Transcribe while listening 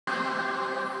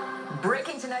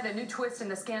Breaking tonight, a new twist in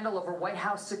the scandal over White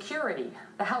House security.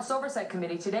 The House Oversight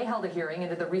Committee today held a hearing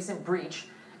into the recent breach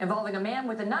involving a man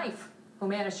with a knife who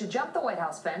managed to jump the White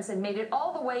House fence and made it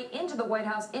all the way into the White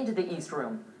House, into the East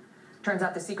Room. Turns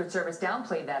out the Secret Service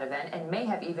downplayed that event and may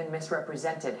have even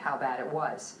misrepresented how bad it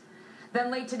was.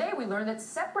 Then late today, we learned that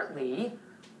separately,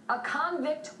 a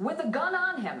convict with a gun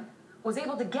on him was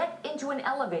able to get into an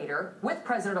elevator with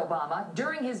President Obama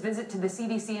during his visit to the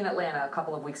CDC in Atlanta a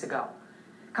couple of weeks ago.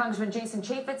 Congressman Jason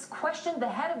Chaffetz questioned the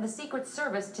head of the Secret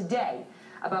Service today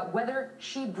about whether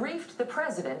she briefed the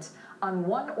president on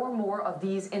one or more of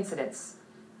these incidents.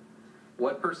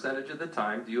 What percentage of the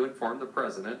time do you inform the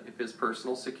president if his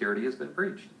personal security has been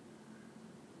breached?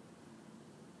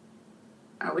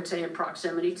 I would say in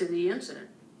proximity to the incident.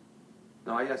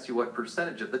 No, I asked you what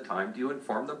percentage of the time do you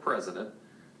inform the president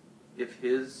if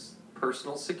his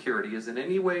personal security has in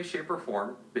any way, shape, or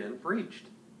form been breached?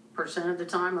 Percent of the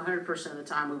time, 100% of the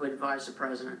time, we would advise the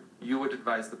president. You would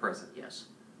advise the president? Yes.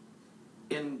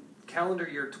 In calendar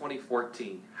year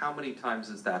 2014, how many times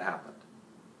has that happened?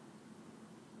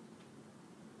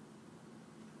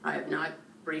 I have not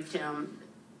briefed him,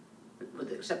 with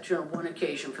the exception of one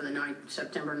occasion, for the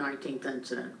September 19th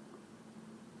incident.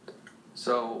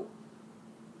 So,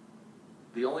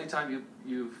 the only time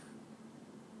you've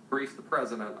briefed the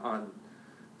president on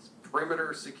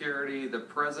perimeter security, the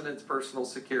president's personal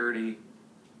security,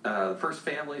 first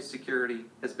family security,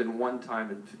 has been one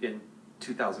time in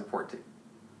 2014.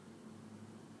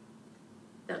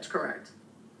 That's correct.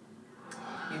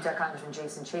 Utah Congressman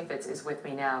Jason Chaffetz is with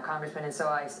me now. Congressman, and so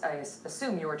I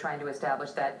assume you were trying to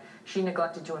establish that she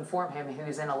neglected to inform him he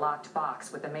was in a locked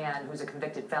box with a man who's a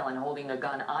convicted felon holding a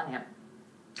gun on him.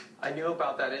 I knew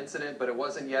about that incident, but it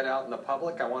wasn't yet out in the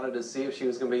public. I wanted to see if she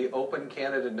was going to be open,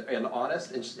 candid, and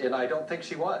honest, and I don't think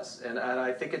she was. And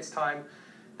I think it's time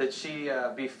that she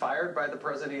be fired by the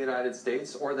President of the United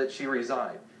States or that she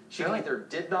resign. She either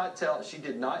did not tell, she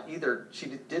did not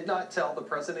tell the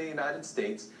President of the United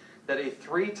States that a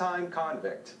three-time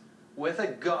convict with a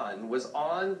gun was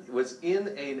in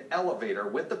an elevator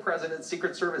with the President.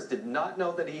 Secret Service did not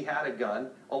know that he had a gun,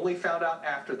 only found out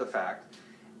after the fact.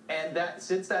 And that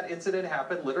since that incident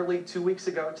happened literally 2 weeks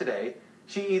ago today,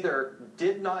 she either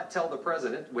did not tell the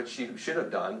president, which she should have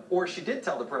done, or she did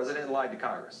tell the president and lied to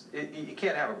Congress. You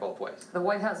can't have it both ways. The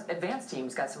White House advance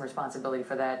team's got some responsibility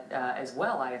for that as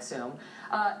well, I assume.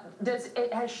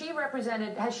 Has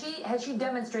she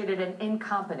demonstrated an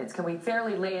incompetence? Can we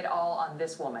fairly lay it all on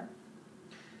this woman?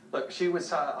 Look, she was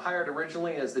hired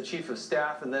originally as the chief of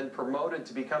staff and then promoted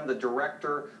to become the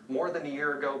director more than a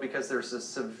year ago because there's a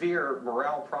severe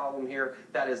morale problem here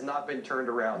that has not been turned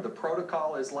around. The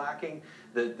protocol is lacking,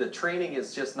 the training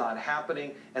is just not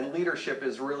happening, and leadership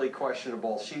is really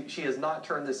questionable. She has not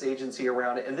turned this agency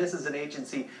around, and this is an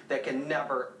agency that can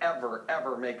never, ever,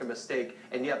 ever make a mistake,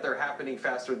 and yet they're happening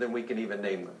faster than we can even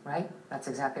name them. Right? That's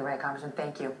exactly right, Congressman.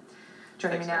 Thank you.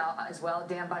 Joining me now as well,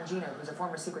 Dan Bongino, who's a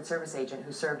former Secret Service agent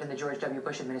who served in the George W.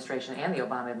 Bush administration and the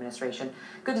Obama administration.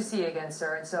 Good to see you again,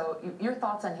 sir. And so your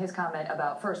thoughts on his comment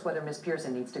about, first, whether Ms.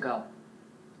 Pearson needs to go?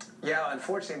 Yeah,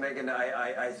 unfortunately, Megan,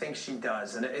 I think she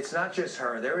does. And it's not just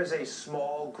her. There is a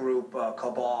small group,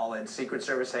 cabal in Secret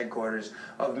Service headquarters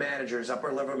of managers,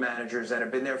 upper-level managers that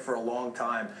have been there for a long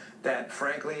time that,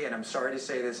 frankly, and I'm sorry to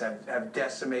say this, have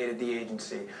decimated the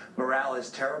agency. Morale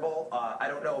is terrible. I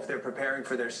don't know if they're preparing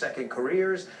for their second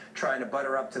careers, trying to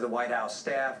butter up to the White House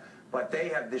staff, but they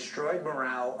have destroyed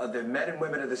morale. The men and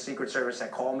women of the Secret Service that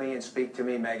call me and speak to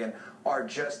me, Megan, are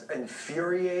just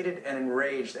infuriated and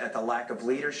enraged at the lack of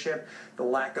leadership, the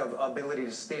lack of ability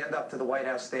to stand up to the White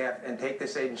House staff and take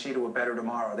this agency to a better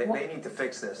tomorrow. They need to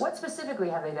fix this. What specifically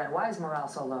have they done? Why is morale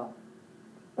so low?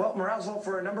 Well, morale's low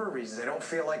for a number of reasons. They don't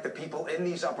feel like the people in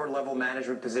these upper-level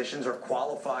management positions are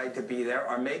qualified to be there,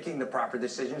 are making the proper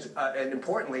decisions, and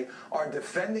importantly, are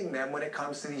defending them when it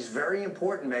comes to these very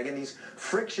important, Megan, these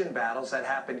friction battles that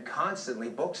happen constantly.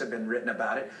 Books have been written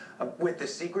about it, with the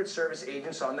Secret Service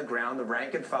agents on the ground, the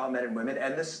rank-and-file men and women,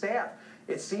 and the staff.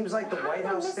 It seems like the White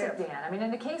House staff... Dan? I mean,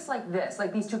 in a case like this,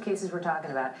 like these two cases we're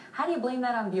talking about, how do you blame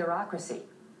that on bureaucracy?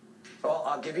 Well,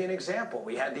 I'll give you an example.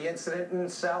 We had the incident in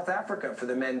South Africa for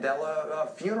the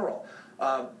Mandela funeral.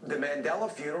 The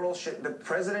Mandela funeral, the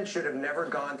president should have never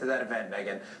gone to that event,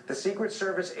 Megan. The Secret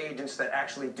Service agents that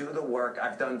actually do the work,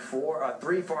 I've done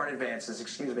three foreign advances,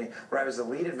 where I was the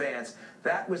lead advance.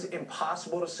 That was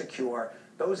impossible to secure.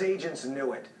 Those agents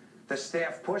knew it. The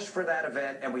staff pushed for that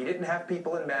event, and we didn't have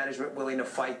people in management willing to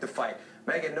fight the fight.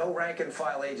 Megan, no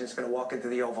rank-and-file agent's going to walk into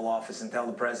the Oval Office and tell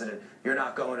the president, you're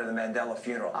not going to the Mandela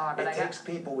funeral. It takes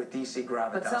people with DC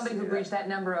gravitas. But somebody who breached that that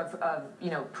number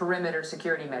of perimeter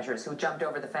security measures, who jumped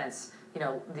over the fence,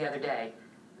 the other day,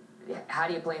 how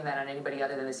do you blame that on anybody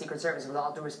other than the Secret Service, with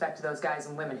all due respect to those guys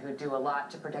and women who do a lot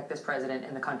to protect this president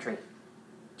and the country?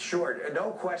 Sure,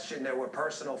 no question there were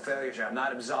personal failures here. I'm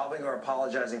not absolving or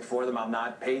apologizing for them. I'm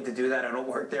not paid to do that. I don't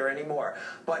work there anymore.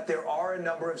 But there are a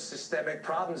number of systemic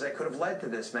problems that could have led to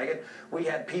this, Megan. We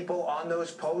had people on those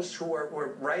posts who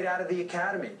were right out of the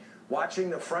academy,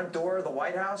 watching the front door of the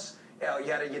White House.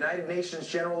 You had a United Nations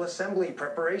General Assembly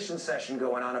preparation session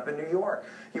going on up in New York.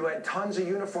 You had tons of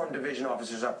uniform division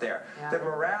officers up there. Yeah. The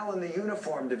morale in the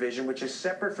uniform division, which is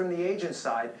separate from the agent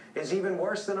side, is even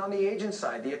worse than on the agent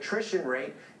side. The attrition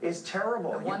rate is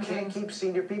terrible. You can't keep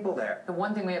senior people there. The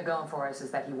one thing we have going for us is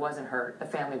that he wasn't hurt, the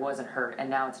family wasn't hurt, and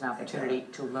now it's an opportunity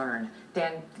to learn.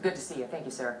 Dan, good to see you. Thank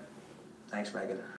you, sir. Thanks, Megan.